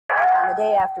the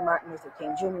day after Martin Luther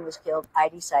King Jr. was killed, I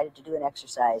decided to do an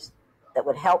exercise that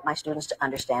would help my students to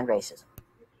understand racism.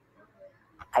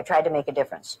 I tried to make a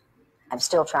difference. I'm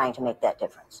still trying to make that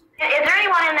difference. Is there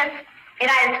anyone in this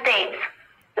United States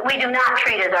that we do not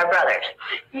treat as our brothers?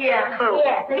 Yeah. Who?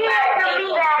 Yeah.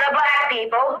 The black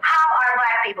people. How are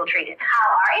black people treated? How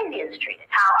are Indians treated?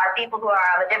 How are people who are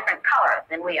of a different color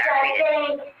than we are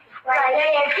treated? They're part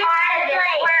of this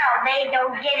world. They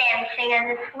don't get anything in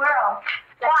this world.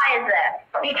 Why is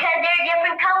that? Because they're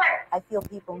different colors. I feel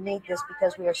people need this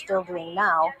because we are still doing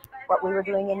now what we were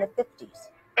doing in the 50s.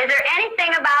 Is there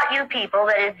anything about you people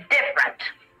that is different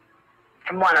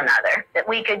from one another that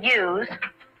we could use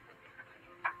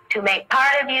to make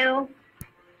part of you?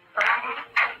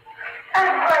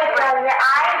 Like the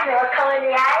eyes, or what color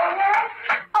the eyes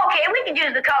are? Okay, we could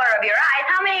use the color of your eyes.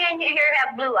 How many in here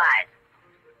have blue eyes?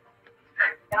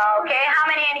 Okay, how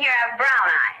many in here have brown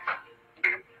eyes?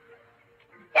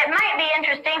 It might be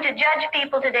interesting to judge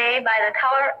people today by the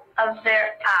color of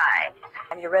their eyes.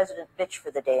 I'm your resident bitch for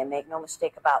the day, and make no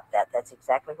mistake about that. That's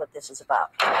exactly what this is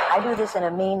about. I do this in a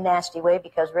mean, nasty way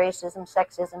because racism,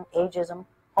 sexism, ageism,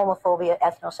 homophobia,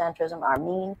 ethnocentrism are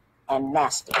mean and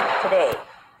nasty. Today,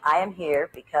 I am here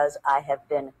because I have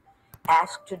been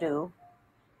asked to do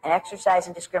an exercise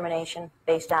in discrimination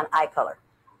based on eye color.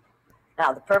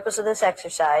 Now, the purpose of this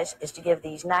exercise is to give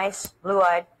these nice,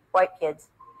 blue-eyed, white kids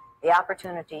the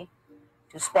opportunity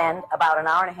to spend about an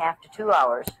hour and a half to 2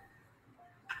 hours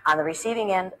on the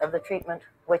receiving end of the treatment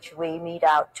which we mete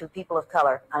out to people of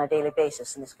color on a daily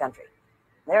basis in this country.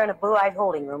 They're in a blue-eyed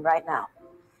holding room right now.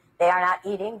 They are not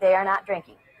eating, they are not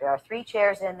drinking. There are 3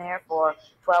 chairs in there for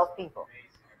 12 people.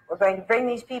 We're going to bring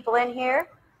these people in here.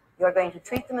 You're going to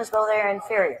treat them as though they're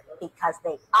inferior, because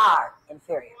they are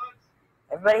inferior.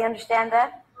 Everybody understand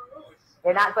that?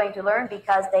 They're not going to learn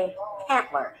because they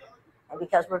can't learn, and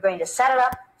because we're going to set it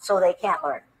up so they can't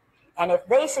learn. And if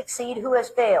they succeed, who has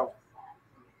failed?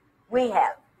 We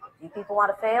have. Do you people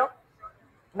want to fail?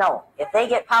 No. If they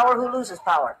get power, who loses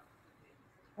power?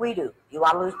 We do. You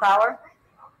want to lose power?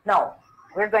 No.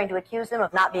 We're going to accuse them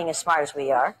of not being as smart as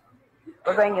we are.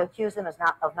 We're going to accuse them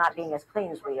of not being as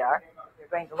clean as we are. We're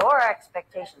going to lower our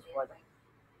expectations for them.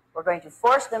 We're going to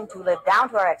force them to live down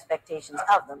to our expectations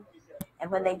of them.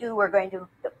 And when they do, we're going to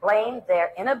blame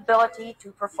their inability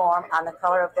to perform on the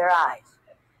color of their eyes.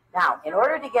 Now, in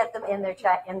order to get them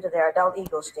into their adult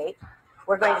ego state,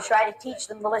 we're going to try to teach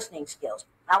them the listening skills.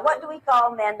 Now, what do we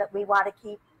call men that we want to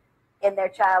keep in their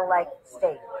childlike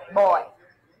state? Boy.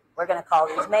 We're going to call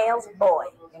these males boy.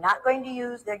 You're not going to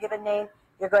use their given name.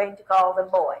 You're going to call them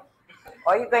boy.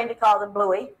 Or you're going to call them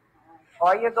bluey.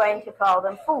 Or you're going to call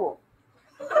them fool.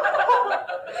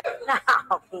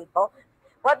 Now, people,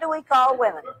 what do we call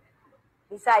women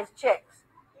besides chicks?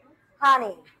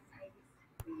 Honey,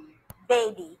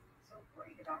 baby,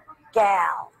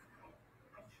 gal,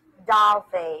 doll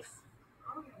face,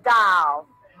 doll,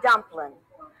 dumpling.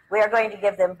 We are going to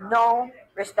give them no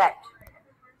respect.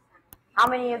 How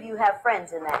many of you have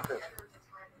friends in that group?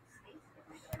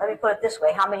 Let me put it this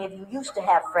way. How many of you used to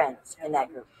have friends in that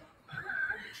group?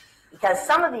 Because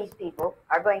some of these people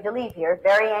are going to leave here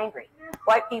very angry.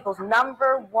 White people's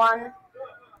 #1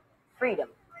 freedom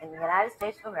in the United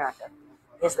States of America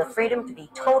is the freedom to be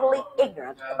totally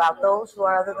ignorant about those who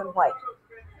are other than white.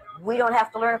 We don't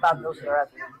have to learn about those who are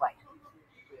other than white.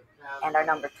 And our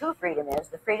 #2 freedom is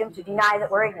the freedom to deny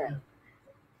that we're ignorant.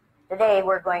 Today,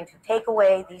 we're going to take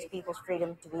away these people's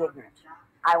freedom to be ignorant.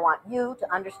 I want you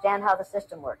to understand how the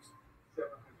system works.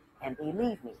 And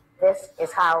believe me, this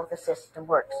is how the system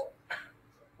works.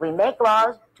 We make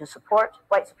laws to support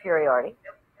white superiority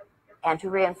and to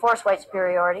reinforce white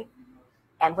superiority.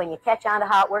 And when you catch on to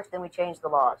how it works, then we change the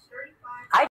laws.